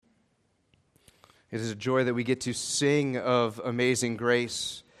It is a joy that we get to sing of amazing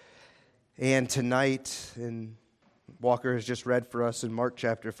grace. And tonight, and Walker has just read for us in Mark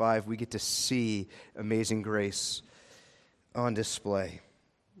chapter 5, we get to see amazing grace on display.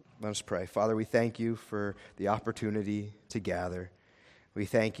 Let us pray. Father, we thank you for the opportunity to gather. We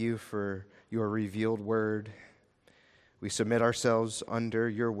thank you for your revealed word. We submit ourselves under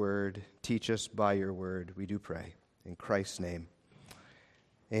your word. Teach us by your word, we do pray. In Christ's name,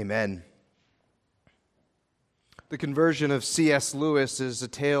 amen. The conversion of C.S. Lewis is a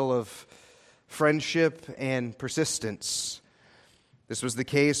tale of friendship and persistence. This was the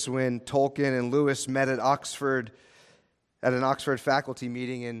case when Tolkien and Lewis met at an Oxford faculty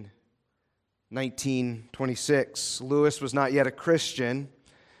meeting in 1926. Lewis was not yet a Christian,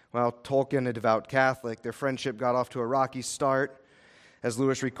 while Tolkien a devout Catholic. Their friendship got off to a rocky start, as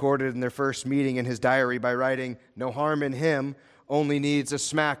Lewis recorded in their first meeting in his diary by writing, "No harm in him, only needs a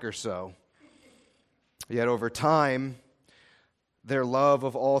smack or so." Yet over time, their love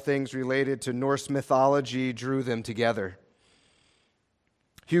of all things related to Norse mythology drew them together.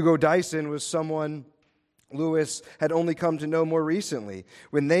 Hugo Dyson was someone Lewis had only come to know more recently.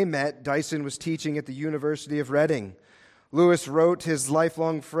 When they met, Dyson was teaching at the University of Reading. Lewis wrote his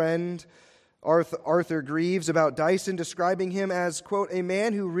lifelong friend, Arthur Greaves, about Dyson, describing him as, quote, "a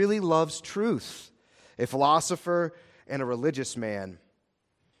man who really loves truth, a philosopher and a religious man."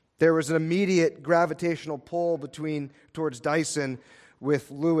 There was an immediate gravitational pull towards Dyson, with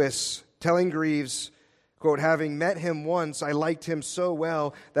Lewis telling Greaves, quote, "having met him once, I liked him so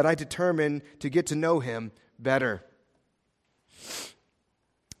well that I determined to get to know him better."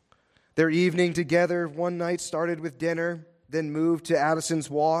 Their evening together one night started with dinner, then moved to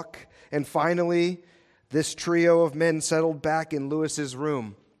Addison's Walk, and finally, this trio of men settled back in Lewis's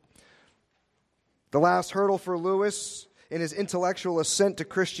room. The last hurdle for Lewis in his intellectual ascent to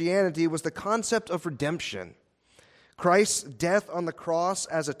Christianity was the concept of redemption. Christ's death on the cross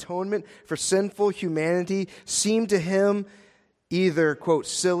as atonement for sinful humanity seemed to him either, quote,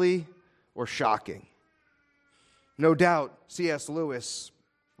 silly or shocking. No doubt, C.S. Lewis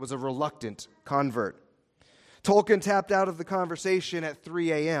was a reluctant convert. Tolkien tapped out of the conversation at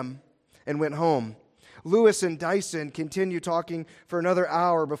 3 a.m. and went home. Lewis and Dyson continued talking for another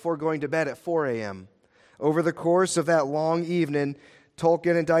hour before going to bed at 4 a.m. Over the course of that long evening,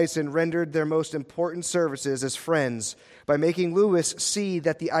 Tolkien and Dyson rendered their most important services as friends by making Lewis see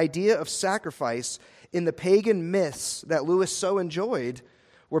that the idea of sacrifice in the pagan myths that Lewis so enjoyed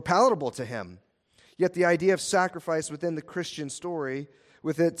were palatable to him. Yet the idea of sacrifice within the Christian story,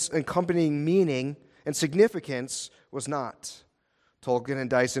 with its accompanying meaning and significance, was not. Tolkien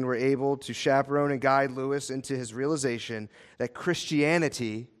and Dyson were able to chaperone and guide Lewis into his realization that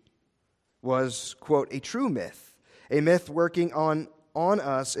Christianity was, quote, a true myth, a myth working on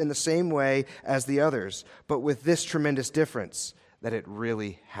us in the same way as the others, but with this tremendous difference, that it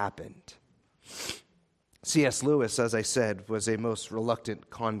really happened. C.S. Lewis, as I said, was a most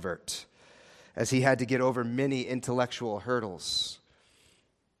reluctant convert, as he had to get over many intellectual hurdles.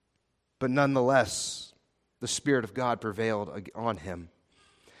 But nonetheless, the Spirit of God prevailed on him.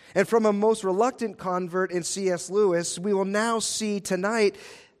 And from a most reluctant convert in C.S. Lewis, we will now see tonight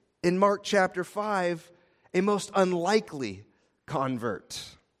in Mark chapter 5, a most unlikely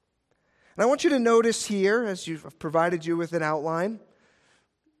convert. And I want you to notice here, as I've provided you with an outline,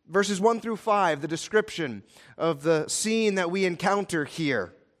 verses 1 through 5, the description of the scene that we encounter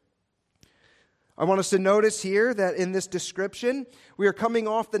here. I want us to notice here that in this description, we are coming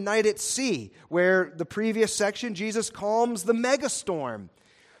off the night at sea, where the previous section, Jesus calms the megastorm.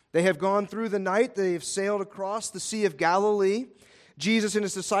 They have gone through the night, they have sailed across the Sea of Galilee. Jesus and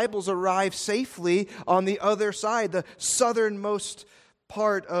his disciples arrive safely on the other side, the southernmost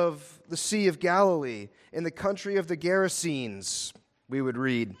part of the Sea of Galilee, in the country of the Gerasenes, we would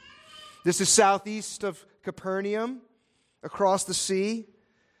read. This is southeast of Capernaum, across the sea.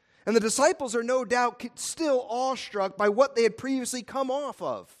 And the disciples are no doubt still awestruck by what they had previously come off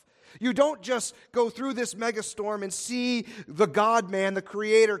of. You don't just go through this megastorm and see the God-man, the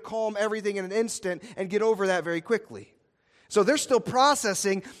Creator, calm everything in an instant and get over that very quickly. So they're still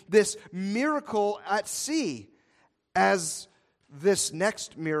processing this miracle at sea as this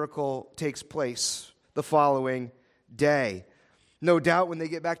next miracle takes place the following day. No doubt when they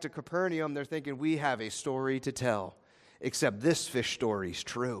get back to Capernaum, they're thinking, we have a story to tell, except this fish story is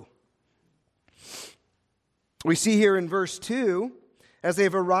true. We see here in verse 2, as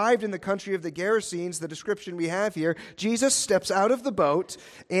they've arrived in the country of the Gerasenes, the description we have here, Jesus steps out of the boat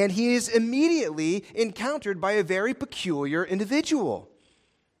and he is immediately encountered by a very peculiar individual.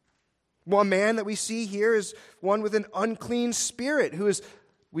 One man that we see here is one with an unclean spirit who is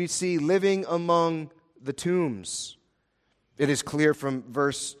we see living among the tombs. It is clear from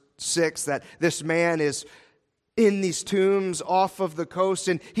verse 6 that this man is in these tombs off of the coast,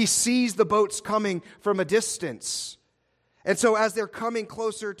 and he sees the boats coming from a distance. And so as they're coming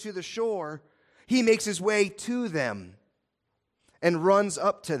closer to the shore, he makes his way to them and runs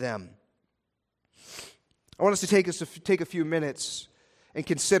up to them. I want us to take a few minutes and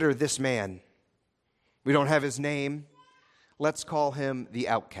consider this man. We don't have his name. Let's call him the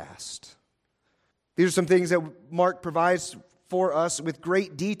outcast. These are some things that Mark provides for us with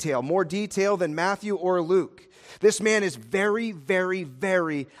great detail, more detail than Matthew or Luke. This man is very, very,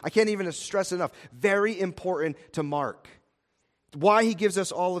 very, I can't even stress enough, very important to Mark. Why he gives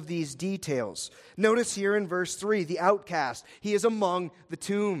us all of these details. Notice here in verse 3, the outcast. He is among the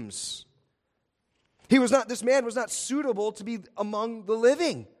tombs. This man was not suitable to be among the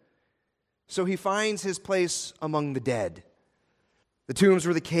living. So he finds his place among the dead. The tombs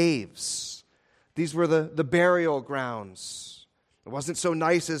were the caves. These were the burial grounds. It wasn't so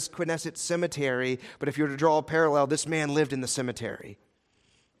nice as Knesset Cemetery, but if you were to draw a parallel, this man lived in the cemetery.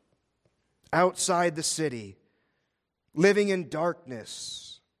 Outside the city, living in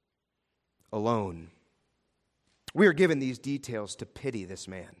darkness, alone. We are given these details to pity this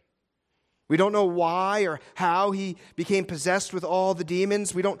man. We don't know why or how he became possessed with all the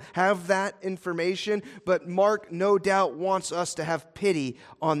demons. We don't have that information, but Mark no doubt wants us to have pity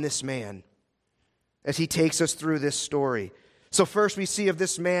on this man as he takes us through this story. So first we see of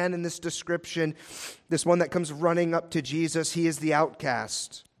this man in this description, this one that comes running up to Jesus, he is the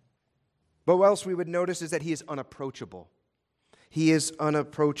outcast. But what else we would notice is that he is unapproachable. He is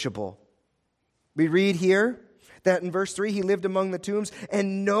unapproachable. We read here that in verse 3, he lived among the tombs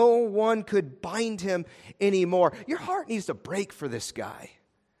and no one could bind him anymore. Your heart needs to break for this guy.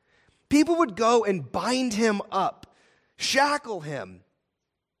 People would go and bind him up, shackle him,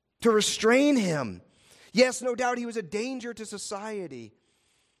 to restrain him. Yes, no doubt he was a danger to society,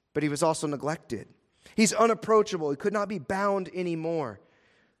 but he was also neglected. He's unapproachable. He could not be bound anymore.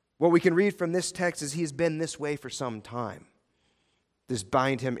 What we can read from this text is he's been this way for some time. This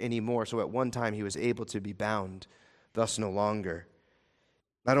bind him anymore. So at one time he was able to be bound, thus no longer.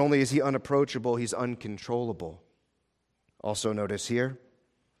 Not only is he unapproachable, he's uncontrollable. Also notice here,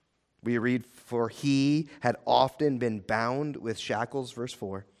 we read, for he had often been bound with shackles, verse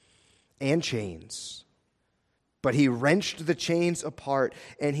 4, and chains. But he wrenched the chains apart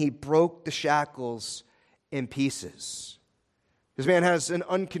and he broke the shackles in pieces. This man has an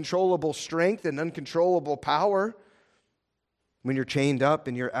uncontrollable strength and uncontrollable power. When you're chained up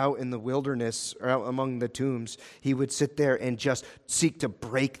and you're out in the wilderness or out among the tombs, he would sit there and just seek to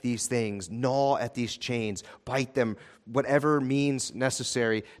break these things, gnaw at these chains, bite them, whatever means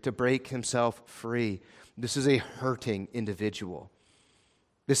necessary to break himself free. This is a hurting individual.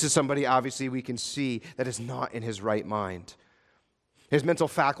 This is somebody, obviously, we can see that is not in his right mind. His mental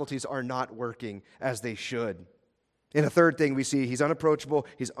faculties are not working as they should. And a third thing we see, he's unapproachable,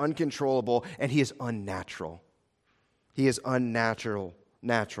 he's uncontrollable, and he is unnatural. He is unnatural.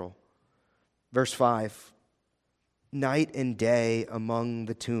 Verse 5, night and day among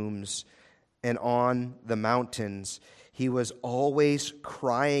the tombs and on the mountains, he was always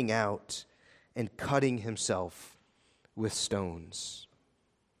crying out and cutting himself with stones.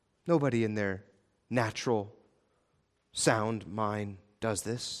 Nobody in their natural, sound mind does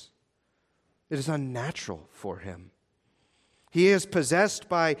this. It is unnatural for him. He is possessed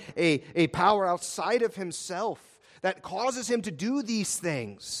by a power outside of himself that causes him to do these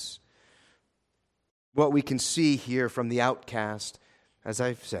things. What we can see here from the outcast, as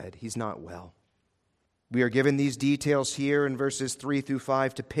I've said, he's not well. We are given these details here in verses 3 through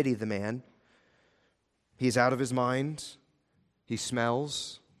 5 to pity the man. He's out of his mind. He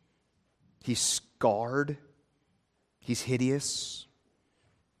smells. He's scarred. He's hideous.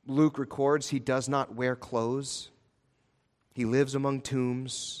 Luke records he does not wear clothes. He lives among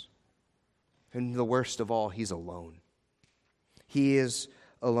tombs. And the worst of all, he's alone. He is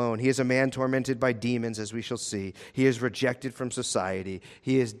alone. He is a man tormented by demons, as we shall see. He is rejected from society.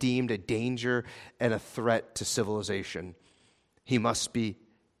 He is deemed a danger and a threat to civilization. He must be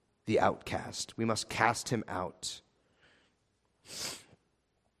the outcast. We must cast him out.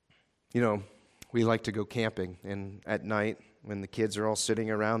 You know, we like to go camping, and at night, when the kids are all sitting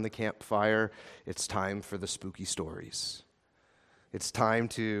around the campfire, it's time for the spooky stories. It's time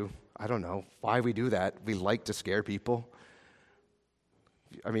to, I don't know why we do that. We like to scare people.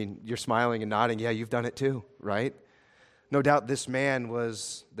 I mean, you're smiling and nodding. Yeah, you've done it too, right? No doubt this man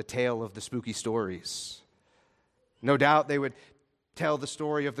was the tale of the spooky stories. No doubt they would tell the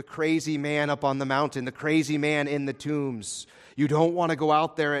story of the crazy man up on the mountain, the crazy man in the tombs. You don't want to go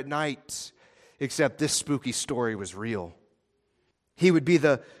out there at night, except this spooky story was real. He would be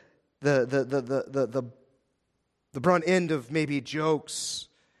the brunt end of maybe jokes.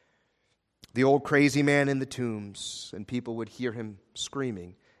 The old crazy man in the tombs, and people would hear him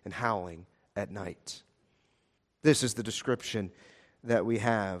screaming and howling at night. This is the description that we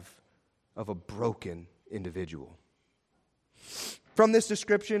have of a broken individual. From this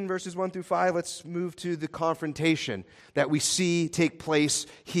description, verses 1 through 5, let's move to the confrontation that we see take place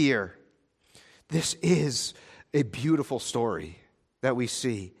here. This is a beautiful story that we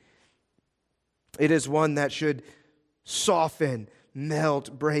see. It is one that should soften,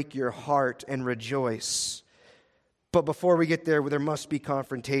 melt, break your heart, and rejoice. But before we get there must be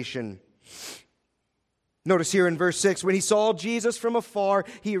confrontation. Notice here in verse 6, when he saw Jesus from afar,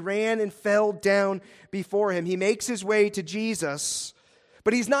 he ran and fell down before him. He makes his way to Jesus,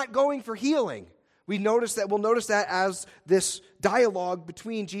 but he's not going for healing. We'll notice that as this dialogue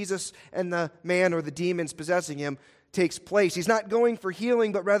between Jesus and the man or the demons possessing him takes place. He's not going for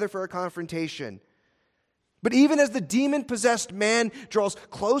healing, but rather for a confrontation. But even as the demon-possessed man draws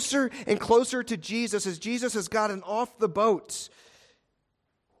closer and closer to Jesus, as Jesus has gotten off the boat,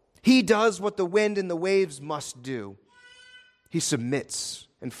 he does what the wind and the waves must do. He submits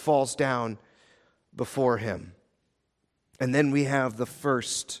and falls down before him. And then we have the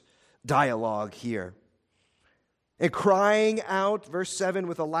first dialogue here. And crying out, verse 7,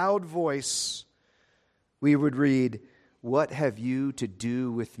 with a loud voice, we would read, "What have you to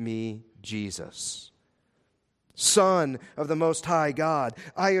do with me, Jesus? Son of the Most High God,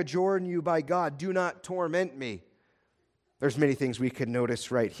 I adjourn you by God, do not torment me." There's many things we could notice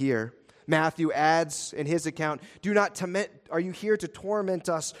right here. Matthew adds in his account, "Do not torment, are you here to torment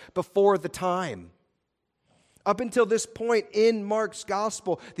us before the time?" Up until this point in Mark's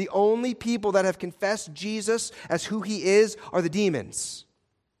gospel, the only people that have confessed Jesus as who he is are the demons.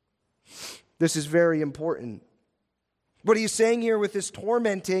 This is very important. What he's saying here with this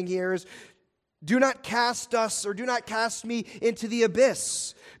tormenting here is, do not cast us or do not cast me into the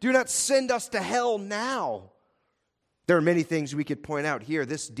abyss. Do not send us to hell now. There are many things we could point out here.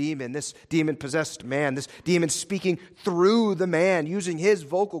 This demon-possessed man, this demon speaking through the man, using his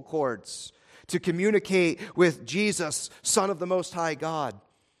vocal cords to communicate with Jesus, Son of the Most High God.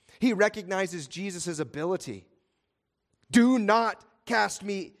 He recognizes Jesus' ability. Do not cast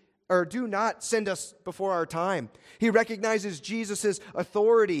me, or do not send us before our time. He recognizes Jesus'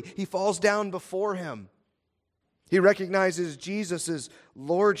 authority. He falls down before him. He recognizes Jesus'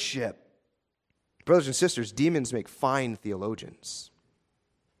 lordship. Brothers and sisters, demons make fine theologians.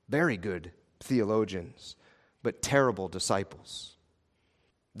 Very good theologians, but terrible disciples.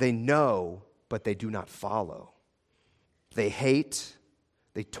 They know, but they do not follow. They hate,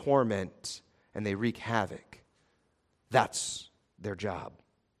 they torment, and they wreak havoc. That's their job.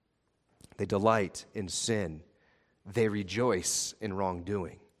 They delight in sin. They rejoice in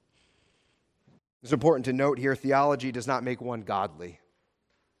wrongdoing. It's important to note here, theology does not make one godly.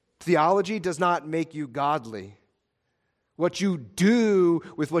 Theology does not make you godly. What you do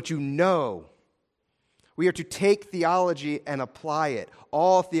with what you know. We are to take theology and apply it.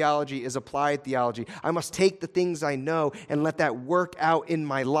 All theology is applied theology. I must take the things I know and let that work out in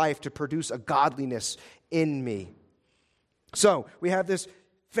my life to produce a godliness in me. So, we have this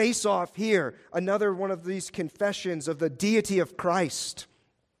face-off here, another one of these confessions of the deity of Christ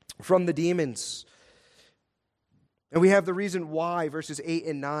from the demons. And we have the reason why, verses 8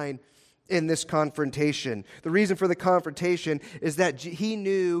 and 9, in this confrontation. The reason for the confrontation is that he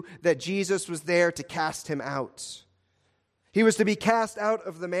knew that Jesus was there to cast him out. He was to be cast out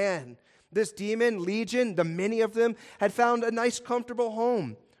of the man. This demon, legion, the many of them, had found a nice, comfortable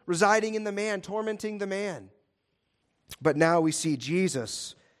home, residing in the man, tormenting the man. But now we see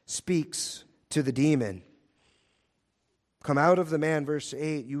Jesus speaks to the demon. "Come out of the man," verse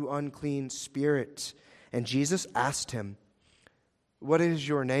 8, "you unclean spirit." And Jesus asked him, "What is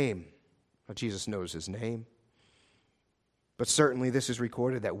your name?" Well, Jesus knows his name. But certainly this is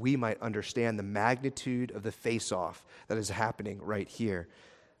recorded that we might understand the magnitude of the face-off that is happening right here.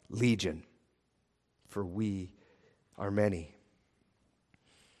 Legion, for we are many.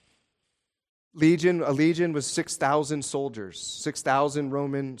 A legion was 6,000 soldiers, 6,000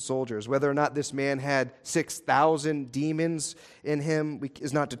 Roman soldiers. Whether or not this man had 6,000 demons in him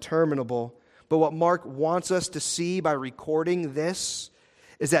is not determinable. But what Mark wants us to see by recording this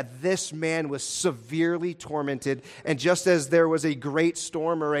is that this man was severely tormented. And just as there was a great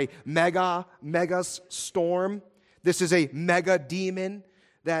storm or a megas storm, this is a mega demon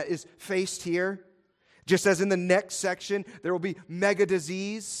that is faced here. Just as in the next section, there will be mega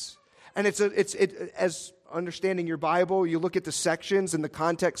disease. And as understanding your Bible, you look at the sections and the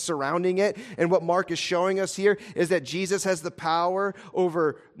context surrounding it. And what Mark is showing us here is that Jesus has the power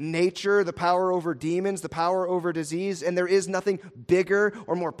over nature, the power over demons, the power over disease. And there is nothing bigger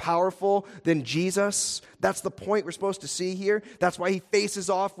or more powerful than Jesus. That's the point we're supposed to see here. That's why he faces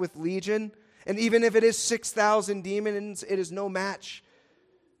off with Legion. And even if it is 6,000 demons, it is no match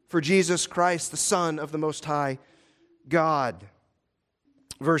for Jesus Christ, the Son of the Most High God.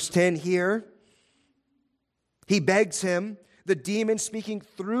 Verse 10 here, he begs him, the demon speaking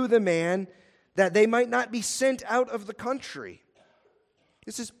through the man, that they might not be sent out of the country.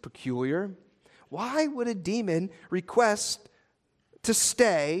 This is peculiar. Why would a demon request to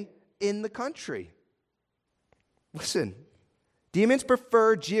stay in the country? Listen, demons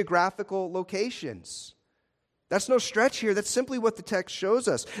prefer geographical locations. That's no stretch here. That's simply what the text shows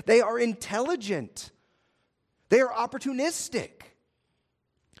us. They are intelligent. They are opportunistic.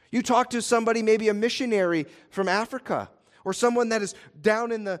 You talk to somebody, maybe a missionary from Africa, or someone that is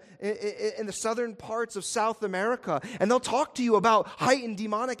down in the southern parts of South America, and they'll talk to you about heightened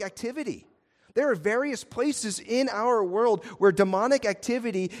demonic activity. There are various places in our world where demonic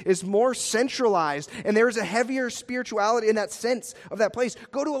activity is more centralized, and there is a heavier spirituality in that sense of that place.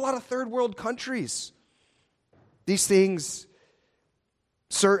 Go to a lot of third world countries. These things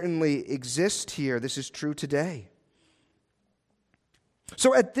certainly exist here. This is true today.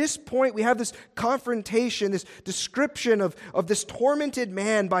 So at this point, we have this confrontation, this description of this tormented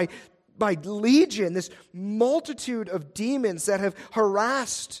man by Legion, this multitude of demons that have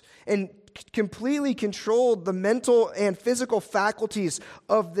harassed and completely controlled the mental and physical faculties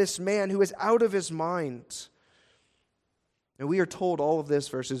of this man who is out of his mind. And we are told all of this,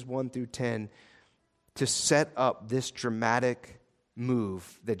 verses 1 through 10, to set up this dramatic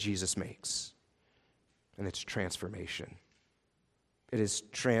move that Jesus makes. And it's transformation. It is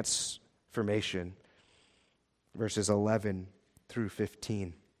transformation. Verses 11 through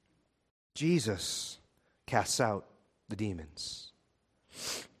 15. Jesus casts out the demons.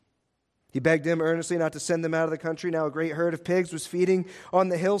 He begged them earnestly not to send them out of the country. Now a great herd of pigs was feeding on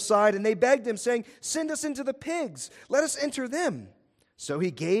the hillside, and they begged him, saying, "Send us into the pigs. Let us enter them." So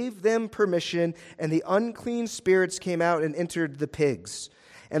he gave them permission, and the unclean spirits came out and entered the pigs.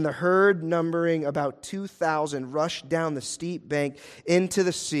 And the herd, numbering about 2,000, rushed down the steep bank into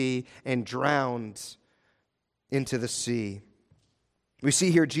the sea and drowned into the sea. We see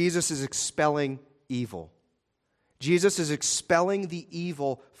here Jesus is expelling evil. Jesus is expelling the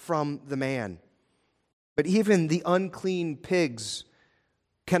evil from the man. But even the unclean pigs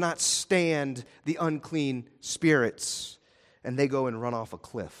cannot stand the unclean spirits, and they go and run off a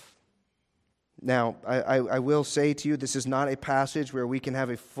cliff. Now, I will say to you, this is not a passage where we can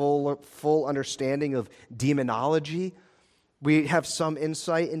have a full understanding of demonology. We have some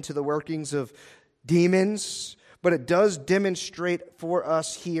insight into the workings of demons, but it does demonstrate for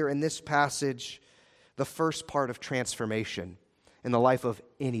us here in this passage the first part of transformation in the life of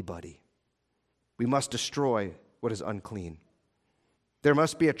anybody. We must destroy what is unclean. There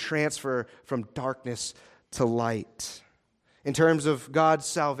must be a transfer from darkness to light. In terms of God's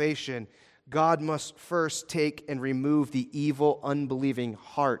salvation, God must first take and remove the evil, unbelieving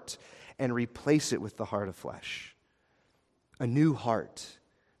heart and replace it with the heart of flesh. A new heart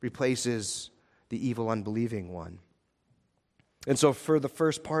replaces the evil, unbelieving one. And so for the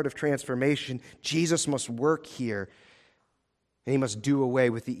first part of transformation, Jesus must work here, and he must do away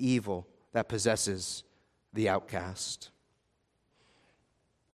with the evil that possesses the outcast.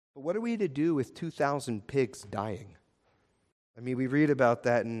 But what are we to do with 2,000 pigs dying? I mean, we read about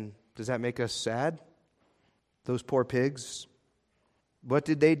that, and does that make us sad? Those poor pigs. What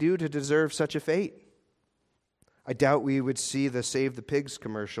did they do to deserve such a fate? I doubt we would see the Save the Pigs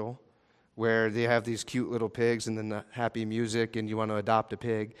commercial where they have these cute little pigs and then the happy music and you want to adopt a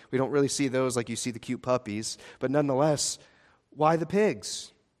pig. We don't really see those like you see the cute puppies. But nonetheless, why the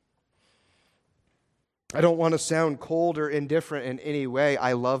pigs? I don't want to sound cold or indifferent in any way.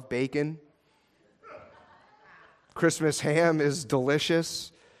 I love bacon. Christmas ham is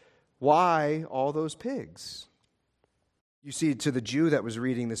delicious. Why all those pigs? You see, to the Jew that was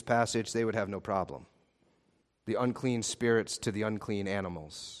reading this passage, they would have no problem. The unclean spirits to the unclean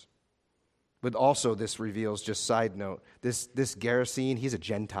animals. But also this reveals, just side note, this Gerasene, he's a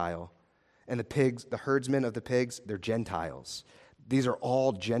Gentile. And the pigs, the herdsmen of the pigs, they're Gentiles. These are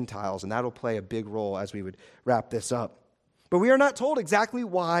all Gentiles, and that'll play a big role as we would wrap this up. But we are not told exactly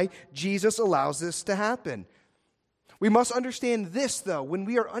why Jesus allows this to happen. We must understand this, though. When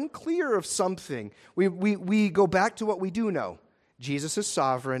we are unclear of something, we go back to what we do know. Jesus is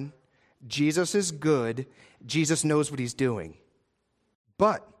sovereign, Jesus is good. Jesus knows what he's doing.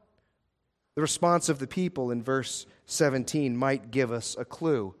 But the response of the people in verse 17 might give us a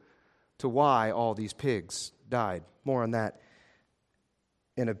clue to why all these pigs died. More on that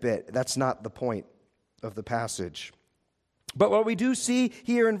in a bit. That's not the point of the passage. But what we do see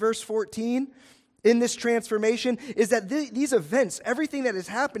here in verse 14 in this transformation is that these events, everything that is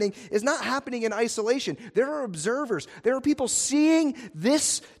happening, is not happening in isolation. There are observers. There are people seeing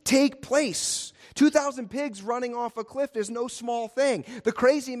this take place. 2,000 pigs running off a cliff is no small thing. The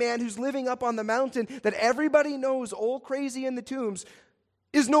crazy man who's living up on the mountain that everybody knows, old crazy in the tombs,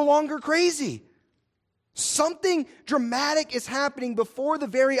 is no longer crazy. Something dramatic is happening before the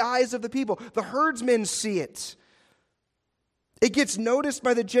very eyes of the people. The herdsmen see it. It gets noticed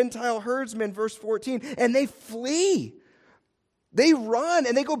by the Gentile herdsmen, verse 14, and they flee. They run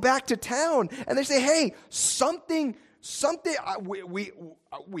and they go back to town and they say, hey, something,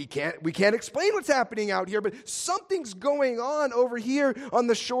 we can't explain what's happening out here, but something's going on over here on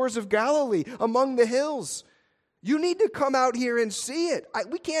the shores of Galilee, among the hills. You need to come out here and see it.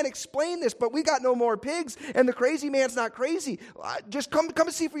 We can't explain this, but we got no more pigs, and the crazy man's not crazy. Just come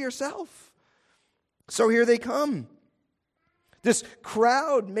and see for yourself. So here they come. This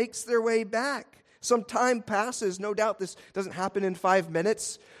crowd makes their way back. Some time passes. No doubt this doesn't happen in 5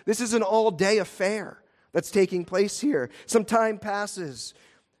 minutes. This is an all-day affair that's taking place here. Some time passes.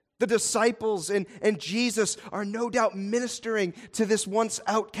 The disciples and Jesus are no doubt ministering to this once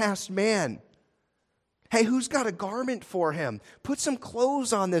outcast man. Hey, who's got a garment for him? Put some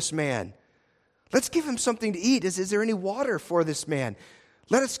clothes on this man. Let's give him something to eat. Is there any water for this man?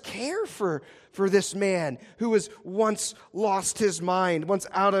 Let us care for this man who has once lost his mind, once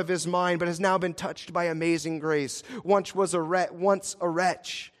out of his mind, but has now been touched by amazing grace. Once a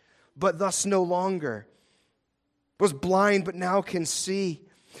wretch, but thus no longer. Was blind, but now can see.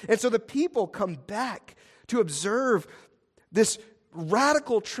 And so the people come back to observe this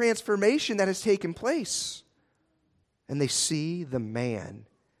radical transformation that has taken place. And they see the man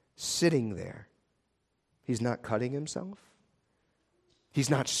sitting there. He's not cutting himself. He's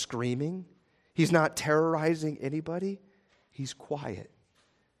not screaming. He's not terrorizing anybody. He's quiet.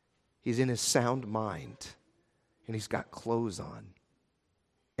 He's in his sound mind. And he's got clothes on.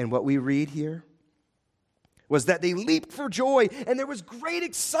 And what we read here was that they leaped for joy and there was great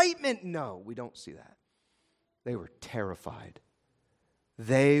excitement. No, we don't see that. They were terrified.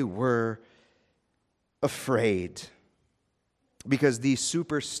 They were afraid because these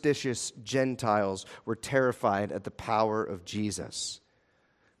superstitious Gentiles were terrified at the power of Jesus.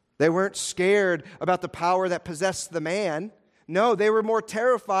 They weren't scared about the power that possessed the man. No, they were more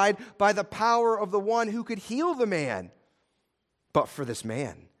terrified by the power of the one who could heal the man. But for this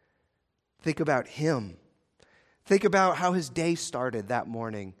man, think about him. Think about how his day started that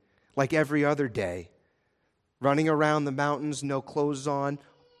morning, like every other day. Running around the mountains, no clothes on,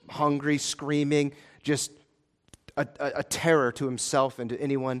 hungry, screaming, just a terror to himself and to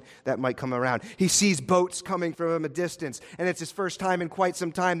anyone that might come around. He sees boats coming from a distance, and it's his first time in quite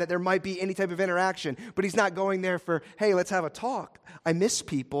some time that there might be any type of interaction, but he's not going there for, hey, let's have a talk. I miss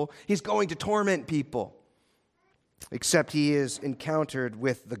people. He's going to torment people. Except he is encountered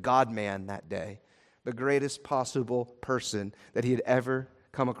with the God-man that day. The greatest possible person that he had ever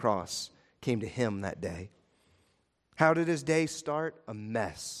come across came to him that day. How did his day start? A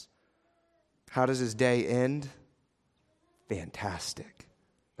mess. How does his day end? Fantastic.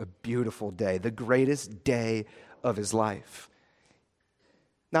 A beautiful day. The greatest day of his life.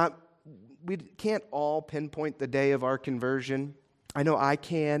 Now, we can't all pinpoint the day of our conversion. I know I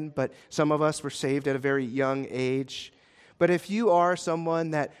can, but some of us were saved at a very young age. But if you are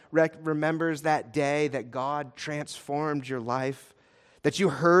someone that remembers that day that God transformed your life, that you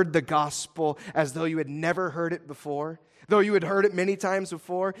heard the gospel as though you had never heard it before, though you had heard it many times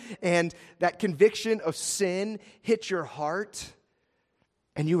before, and that conviction of sin hit your heart,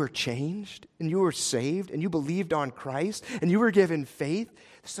 and you were changed, and you were saved, and you believed on Christ, and you were given faith,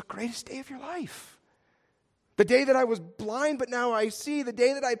 this is the greatest day of your life. The day that I was blind, but now I see, the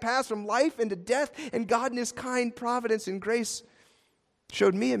day that I passed from life into death, and God in His kind providence and grace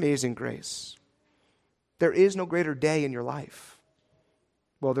showed me amazing grace. There is no greater day in your life.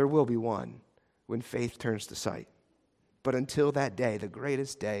 Well, there will be one when faith turns to sight. But until that day, the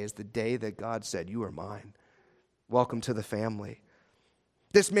greatest day is the day that God said, you are mine. Welcome to the family.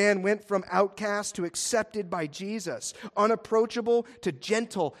 This man went from outcast to accepted by Jesus, unapproachable to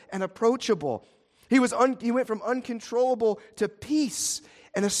gentle and approachable. He went from uncontrollable to peace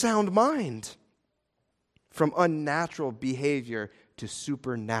and a sound mind, from unnatural behavior to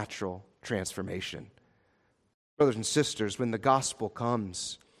supernatural transformation. Brothers and sisters, when the gospel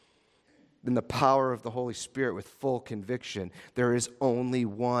comes, in the power of the Holy Spirit with full conviction, there is only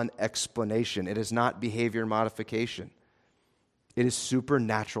one explanation. It is not behavior modification. It is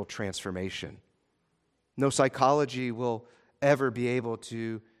supernatural transformation. No psychology will ever be able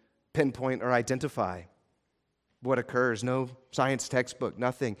to pinpoint or identify what occurs. No science textbook,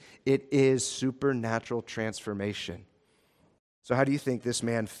 nothing. It is supernatural transformation. So how do you think this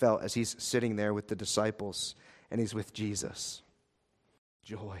man felt as he's sitting there with the disciples and he's with Jesus?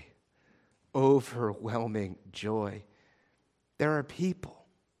 Joy. Overwhelming joy. There are people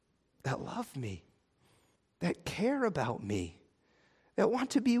that love me, that care about me, that want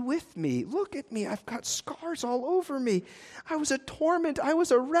to be with me. Look at me. I've got scars all over me. I was a torment. I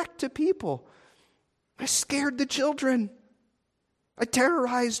was a wreck to people. I scared the children. I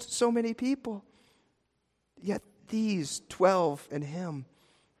terrorized so many people. Yet these 12 and him,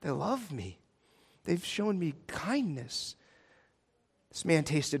 they love me. They've shown me kindness. This man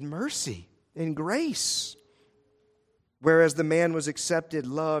tasted mercy and grace. Whereas the man was accepted,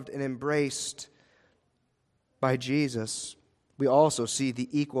 loved, and embraced by Jesus, we also see the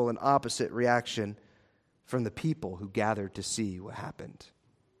equal and opposite reaction from the people who gathered to see what happened.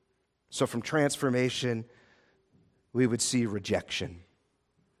 So from transformation, we would see rejection.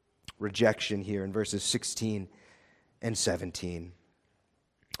 Rejection here in verses 16 and 17.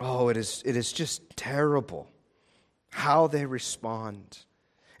 Oh, it is just terrible how they respond.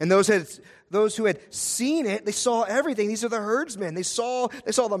 And those who had seen it, they saw everything. These are the herdsmen. They saw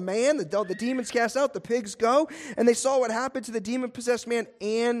the man, the demons cast out, the pigs go, and they saw what happened to the demon-possessed man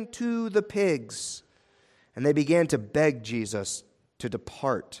and to the pigs. And they began to beg Jesus to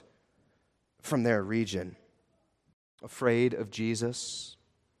depart from their region. Afraid of Jesus.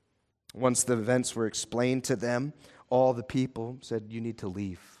 Once the events were explained to them, all the people said, "You need to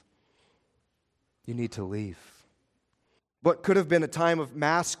leave. You need to leave." What could have been a time of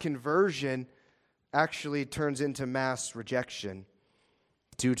mass conversion actually turns into mass rejection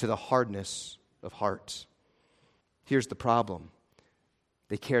due to the hardness of heart. Here's the problem.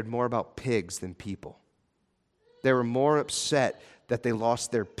 They cared more about pigs than people. They were more upset that they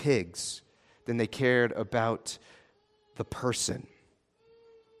lost their pigs than they cared about the person.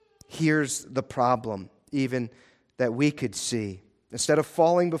 Here's the problem, even that we could see. Instead of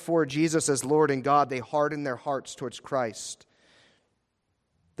falling before Jesus as Lord and God, they hardened their hearts towards Christ.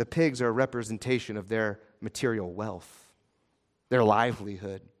 The pigs are a representation of their material wealth, their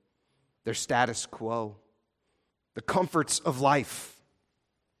livelihood, their status quo, the comforts of life.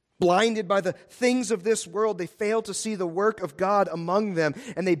 Blinded by the things of this world, they failed to see the work of God among them,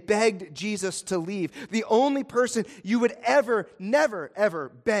 and they begged Jesus to leave. The only person you would never, ever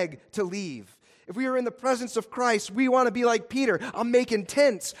beg to leave. If we are in the presence of Christ, we want to be like Peter. I'm making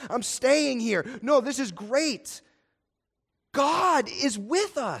tents. I'm staying here. No, this is great. God is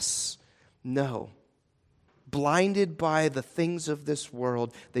with us. No. Blinded by the things of this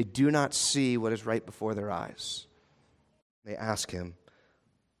world, they do not see what is right before their eyes. They ask him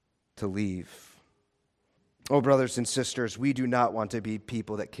to leave. Oh, brothers and sisters, we do not want to be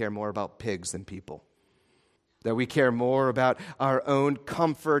people that care more about pigs than people. That we care more about our own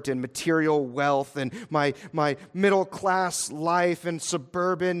comfort and material wealth and my middle class life in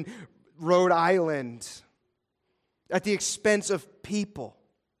suburban Rhode Island at the expense of people.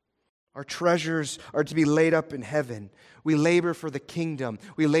 Our treasures are to be laid up in heaven. We labor for the kingdom.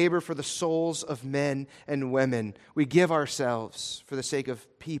 We labor for the souls of men and women. We give ourselves for the sake of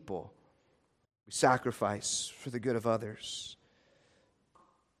people. We sacrifice for the good of others.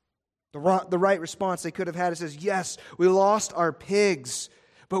 The right response they could have had is, yes, we lost our pigs,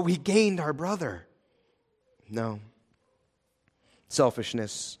 but we gained our brother. No.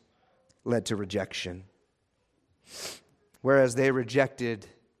 Selfishness led to rejection. Whereas they rejected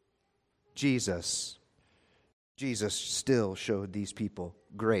Jesus, Jesus still showed these people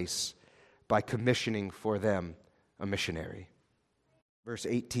grace by commissioning for them a missionary. Verses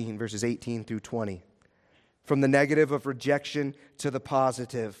 18 through 20. From the negative of rejection to the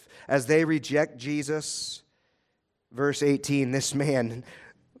positive. As they reject Jesus, verse 18, this man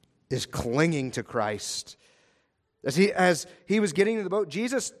is clinging to Christ. As he was getting to the boat,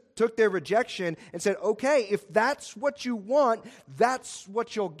 Jesus took their rejection and said, okay, if that's what you want, that's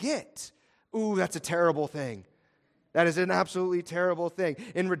what you'll get. Ooh, that's a terrible thing. That is an absolutely terrible thing.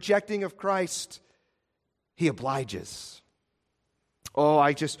 In rejecting of Christ, he obliges.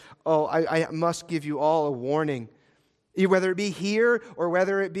 I must give you all a warning. Whether it be here or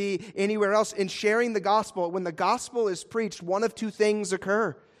whether it be anywhere else, in sharing the gospel, when the gospel is preached, one of two things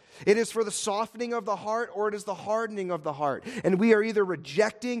occur. It is for the softening of the heart or it is the hardening of the heart. And we are either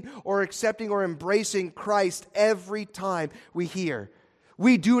rejecting or accepting or embracing Christ every time we hear.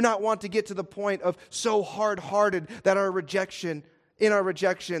 We do not want to get to the point of so hard-hearted that in our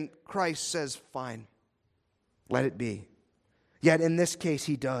rejection, Christ says, fine, let it be. Yet in this case,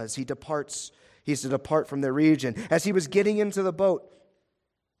 he does. He departs. He's to depart from the region. As he was getting into the boat,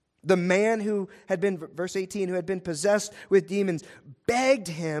 the man who had been, verse 18, who had been possessed with demons, begged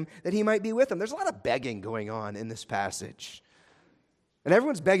him that he might be with him. There's a lot of begging going on in this passage. And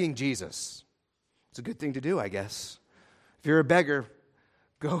everyone's begging Jesus. It's a good thing to do, I guess. If you're a beggar,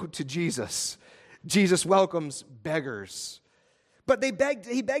 go to Jesus. Jesus welcomes beggars. But he begged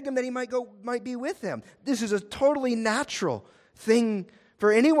him that he might be with him. This is a totally natural thing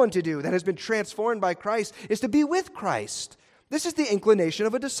for anyone to do that has been transformed by Christ, is to be with Christ. This is the inclination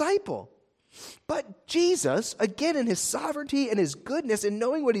of a disciple. But Jesus, again in his sovereignty and his goodness and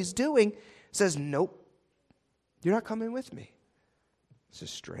knowing what he's doing, says, nope, you're not coming with me. This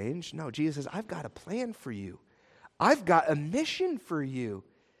is strange. No, Jesus says, I've got a plan for you. I've got a mission for you.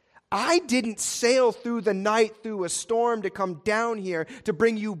 I didn't sail through the night through a storm to come down here to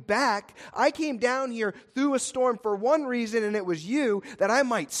bring you back. I came down here through a storm for one reason, and it was you, that I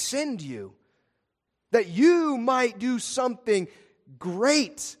might send you. That you might do something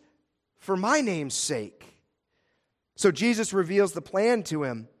great for my name's sake. So Jesus reveals the plan to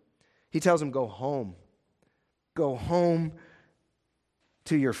him. He tells him, go home. Go home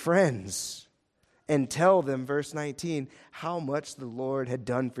to your friends and tell them, verse 19, how much the Lord had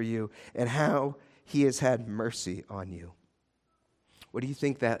done for you and how he has had mercy on you. What do you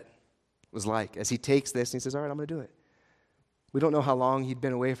think that was like? As he takes this and he says, all right, I'm going to do it. We don't know how long he'd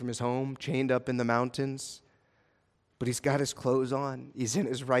been away from his home, chained up in the mountains, but he's got his clothes on. He's in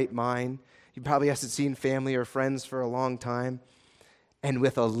his right mind. He probably hasn't seen family or friends for a long time. And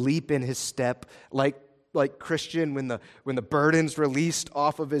with a leap in his step, like Christian when the burden's released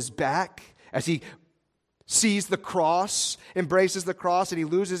off of his back, as he sees the cross, embraces the cross, and he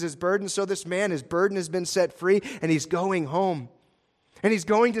loses his burden, so this man, his burden has been set free, and he's going home. And he's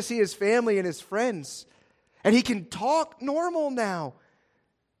going to see his family and his friends. And he can talk normal now.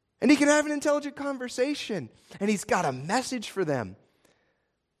 And he can have an intelligent conversation. And he's got a message for them.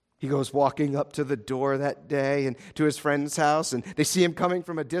 He goes walking up to the door that day and to his friend's house, and they see him coming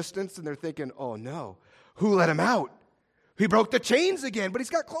from a distance, and they're thinking, oh no, who let him out? He broke the chains again, but he's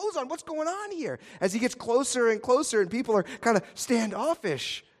got clothes on. What's going on here? As he gets closer and closer, and people are kind of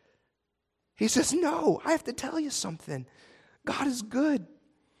standoffish, he says, no, I have to tell you something. God is good.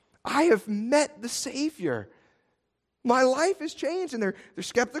 I have met the Savior. My life has changed. And they're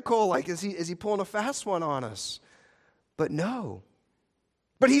skeptical, like, is he pulling a fast one on us? But no.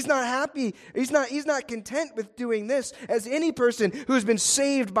 But he's not happy. He's not content with doing this. As any person who has been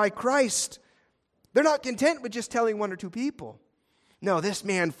saved by Christ, they're not content with just telling one or two people. No, this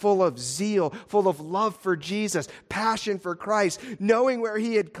man, full of zeal, full of love for Jesus, passion for Christ, knowing where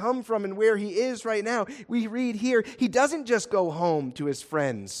he had come from and where he is right now. We read here, he doesn't just go home to his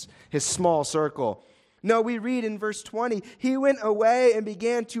friends, his small circle. No, we read in verse 20, he went away and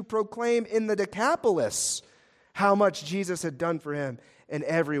began to proclaim in the Decapolis how much Jesus had done for him, and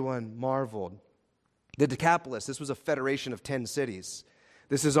everyone marveled. The Decapolis, this was a federation of 10 cities.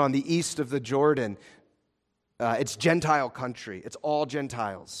 This is on the east of the Jordan. It's Gentile country. It's all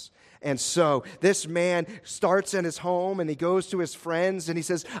Gentiles. And so this man starts in his home and he goes to his friends and he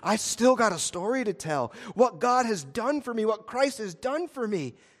says, I still got a story to tell. What God has done for me, what Christ has done for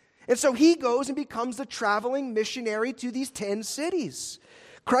me. And so he goes and becomes the traveling missionary to these 10 cities.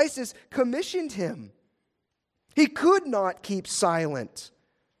 Christ has commissioned him. He could not keep silent.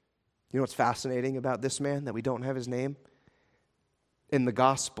 You know what's fascinating about this man that we don't have his name? In the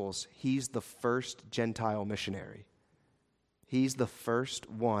Gospels, he's the first Gentile missionary. He's the first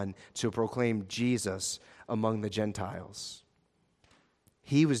one to proclaim Jesus among the Gentiles.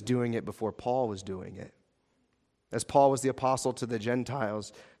 He was doing it before Paul was doing it. As Paul was the apostle to the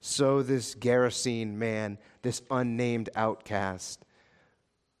Gentiles, so this Gerasene man, this unnamed outcast,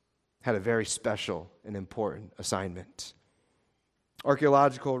 had a very special and important assignment.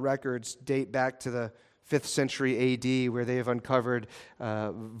 Archaeological records date back to the 5th century AD, where they have uncovered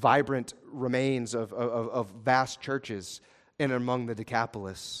vibrant remains of vast churches in and among the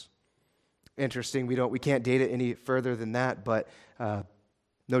Decapolis. Interesting, we can't date it any further than that, but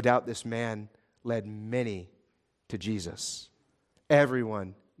no doubt this man led many to Jesus.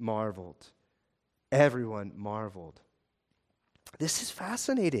 Everyone marveled. Everyone marveled. This is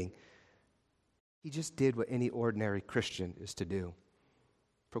fascinating. He just did what any ordinary Christian is to do.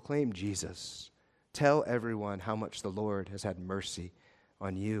 Proclaim Jesus. Tell everyone how much the Lord has had mercy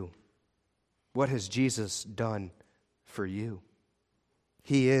on you. What has Jesus done for you?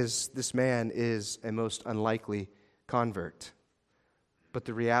 This man is a most unlikely convert. But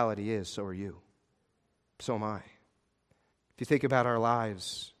the reality is, so are you. So am I. If you think about our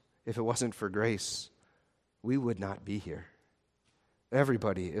lives, if it wasn't for grace, we would not be here.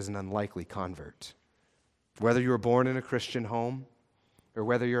 Everybody is an unlikely convert. Whether you were born in a Christian home or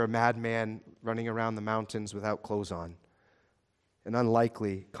whether you're a madman running around the mountains without clothes on, an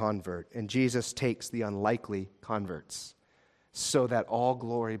unlikely convert. And Jesus takes the unlikely converts so that all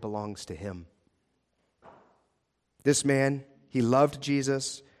glory belongs to him. This man, he loved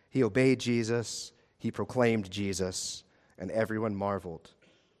Jesus, he obeyed Jesus, he proclaimed Jesus, and everyone marveled.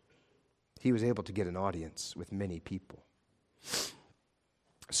 He was able to get an audience with many people.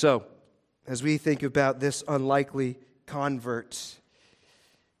 So, as we think about this unlikely convert,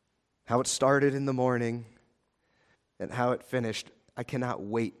 how it started in the morning and how it finished, I cannot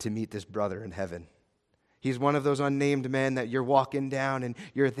wait to meet this brother in heaven. He's one of those unnamed men that you're walking down and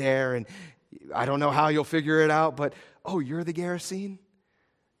you're there and I don't know how you'll figure it out, but, oh, you're the Gerasene?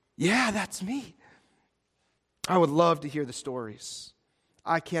 Yeah, that's me. I would love to hear the stories.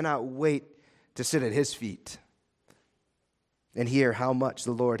 I cannot wait to sit at his feet and hear how much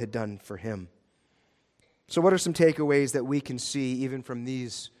the Lord had done for him. So what are some takeaways that we can see even from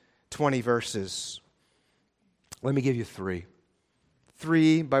these 20 verses? Let me give you three.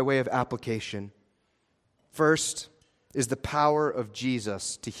 Three by way of application. First is the power of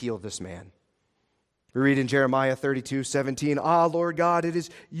Jesus to heal this man. We read in Jeremiah 32:17, "Ah, Lord God, it is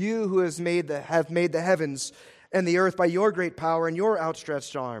you who have made the heavens and the earth by your great power and your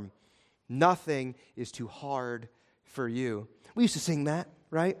outstretched arm. Nothing is too hard for you." We used to sing that,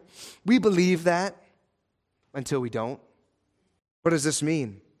 right? We believe that until we don't. What does this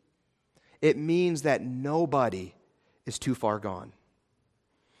mean? It means that nobody is too far gone.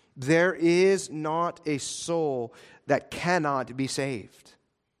 There is not a soul that cannot be saved.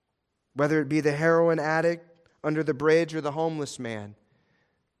 Whether it be the heroin addict under the bridge or the homeless man,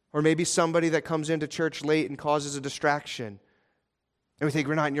 or maybe somebody that comes into church late and causes a distraction, and we think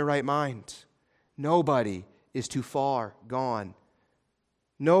we're not in your right mind. Nobody is too far gone.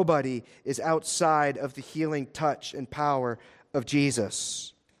 Nobody is outside of the healing touch and power of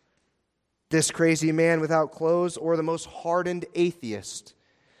Jesus. This crazy man without clothes or the most hardened atheist.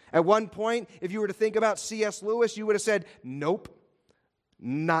 At one point, if you were to think about C.S. Lewis, you would have said, nope,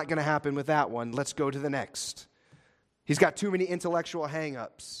 not going to happen with that one. Let's go to the next. He's got too many intellectual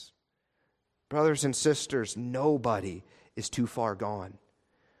hang-ups. Brothers and sisters, nobody is too far gone.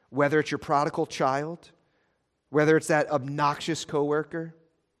 Whether it's your prodigal child, whether it's that obnoxious coworker,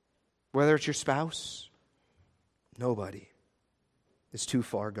 whether it's your spouse, nobody is too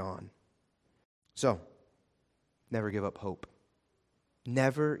far gone. So, never give up hope.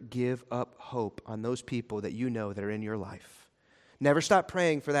 Never give up hope on those people that you know that are in your life. Never stop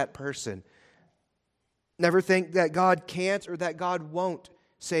praying for that person. Never think that God can't or that God won't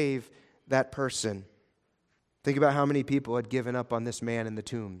save that person. Think about how many people had given up on this man in the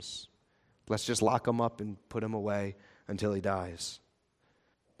tombs. Let's just lock him up and put him away until he dies.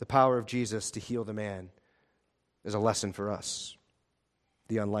 The power of Jesus to heal the man is a lesson for us,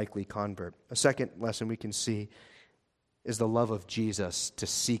 the unlikely convert. A second lesson we can see is the love of Jesus to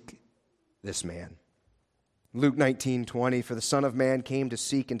seek this man. Luke 19:20, "For the Son of Man came to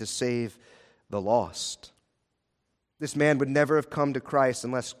seek and to save the lost." This man would never have come to Christ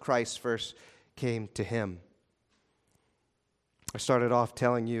unless Christ first came to him. I started off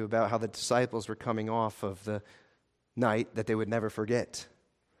telling you about how the disciples were coming off of the night that they would never forget,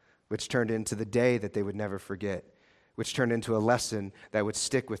 which turned into the day that they would never forget, which turned into a lesson that would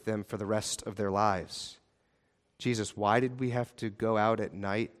stick with them for the rest of their lives. Jesus, why did we have to go out at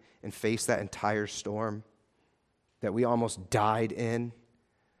night and face that entire storm that we almost died in?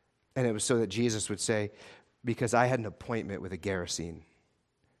 And it was so that Jesus would say, because I had an appointment with a Gerasene.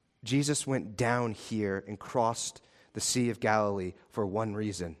 Jesus went down here and crossed the Sea of Galilee for one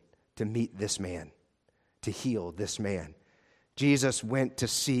reason, to meet this man, to heal this man. Jesus went to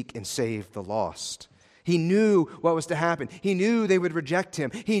seek and save the lost. He knew what was to happen. He knew they would reject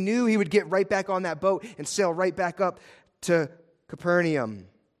him. He knew he would get right back on that boat and sail right back up to Capernaum.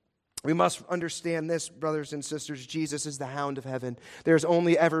 We must understand this, brothers and sisters. Jesus is the hound of heaven. There's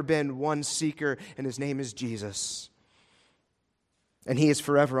only ever been one seeker, and his name is Jesus. And he is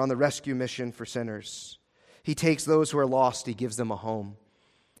forever on the rescue mission for sinners. He takes those who are lost, he gives them a home.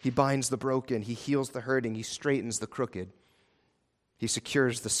 He binds the broken, he heals the hurting, he straightens the crooked. He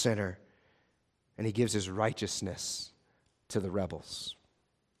secures the sinner, and he gives his righteousness to the rebels.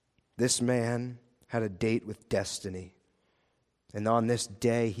 This man had a date with destiny, and on this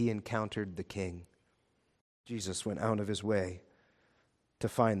day he encountered the King. Jesus went out of his way to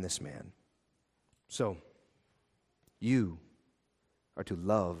find this man. So, you are to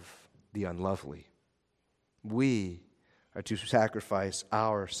love the unlovely. We are to sacrifice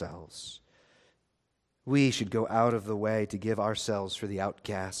ourselves. We should go out of the way to give ourselves for the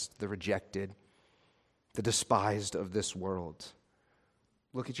outcast, the rejected, the despised of this world.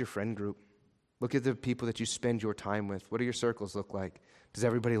 Look at your friend group. Look at the people that you spend your time with. What do your circles look like? Does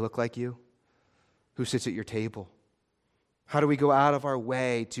everybody look like you? Who sits at your table? How do we go out of our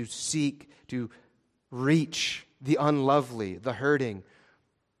way to seek to reach the unlovely, the hurting,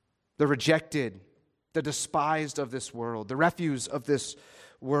 the rejected, the despised of this world, the refuse of this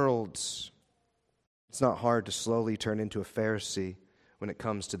world? It's not hard to slowly turn into a Pharisee when it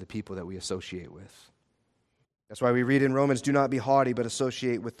comes to the people that we associate with. That's why we read in Romans, do not be haughty, but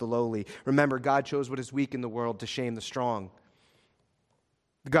associate with the lowly. Remember, God chose what is weak in the world to shame the strong.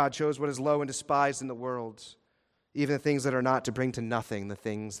 God chose what is low and despised in the world, even the things that are not, to bring to nothing the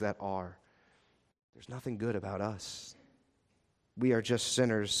things that are. There's nothing good about us. We are just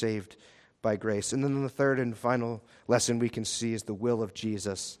sinners saved by grace. And then the third and final lesson we can see is the will of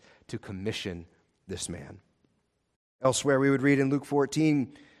Jesus to commission this man. Elsewhere, we would read in Luke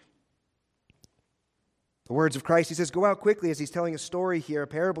 14, the words of Christ. He says, go out quickly, as he's telling a story here, a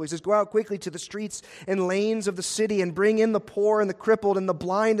parable. He says, go out quickly to the streets and lanes of the city and bring in the poor and the crippled and the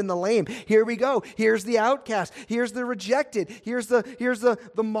blind and the lame. Here we go. Here's the outcast. Here's the rejected. Here's the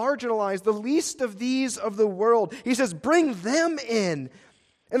marginalized, the least of these of the world. He says, bring them in.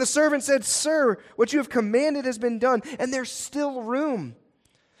 And the servant said, sir, what you have commanded has been done, and there's still room.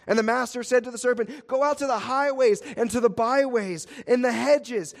 And the master said to the servant, go out to the highways and to the byways and the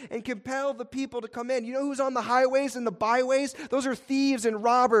hedges and compel the people to come in. You know who's on the highways and the byways? Those are thieves and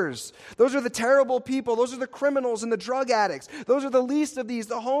robbers. Those are the terrible people. Those are the criminals and the drug addicts. Those are the least of these,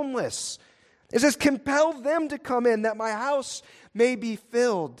 the homeless. It says, compel them to come in that my house may be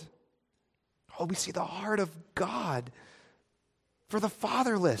filled. Oh, we see the heart of God for the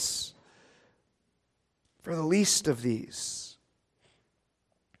fatherless, for the least of these.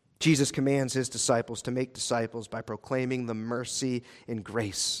 Jesus commands his disciples to make disciples by proclaiming the mercy and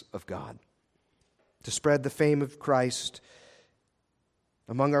grace of God, to spread the fame of Christ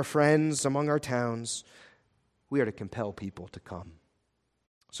among our friends, among our towns. We are to compel people to come.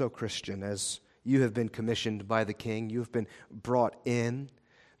 So, Christian, as you have been commissioned by the King, you have been brought in,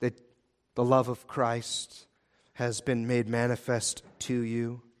 that the love of Christ has been made manifest to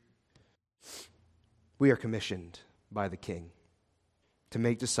you. We are commissioned by the King to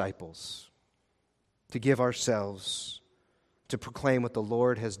make disciples, to give ourselves, to proclaim what the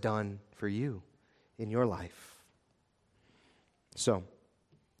Lord has done for you in your life. So,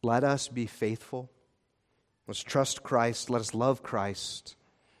 let us be faithful. Let's trust Christ. Let us love Christ,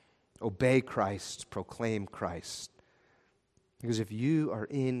 obey Christ, proclaim Christ. Because if you are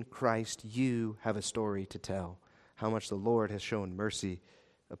in Christ, you have a story to tell, how much the Lord has shown mercy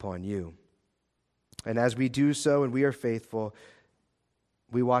upon you. And as we do so and we are faithful,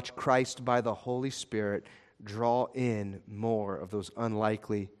 we watch Christ by the Holy Spirit draw in more of those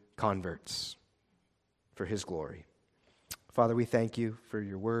unlikely converts for his glory. Father, we thank you for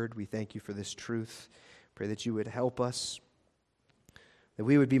your word. We thank you for this truth. Pray that you would help us, that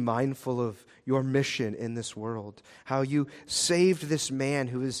we would be mindful of your mission in this world, how you saved this man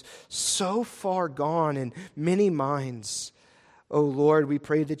who is so far gone in many minds. Oh Lord, we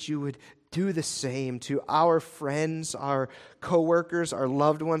pray that you would do the same to our friends, our co-workers, our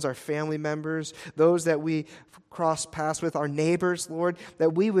loved ones, our family members, those that we cross paths with, our neighbors, Lord,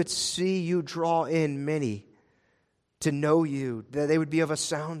 that we would see you draw in many to know you, that they would be of a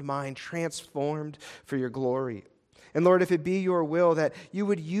sound mind, transformed for your glory. And Lord, if it be your will, that you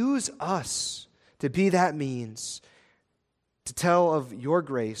would use us to be that means, to tell of your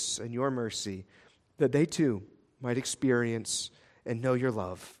grace and your mercy, that they too might experience and know your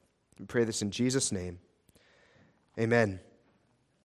love. We pray this in Jesus' name. Amen.